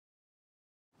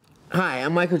Hi,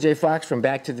 I'm Michael J. Fox from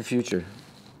Back to the Future.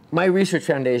 My research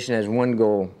foundation has one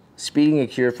goal: speeding a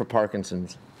cure for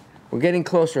Parkinson's. We're getting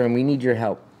closer and we need your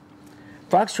help.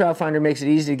 Fox Trial Finder makes it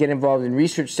easy to get involved in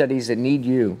research studies that need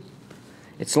you.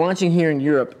 It's launching here in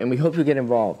Europe and we hope you'll get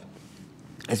involved.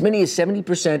 As many as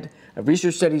 70% of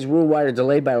research studies worldwide are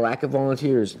delayed by lack of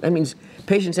volunteers. That means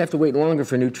patients have to wait longer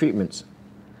for new treatments.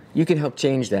 You can help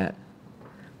change that.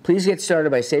 Please get started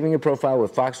by saving your profile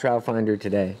with Fox Trial Finder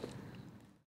today.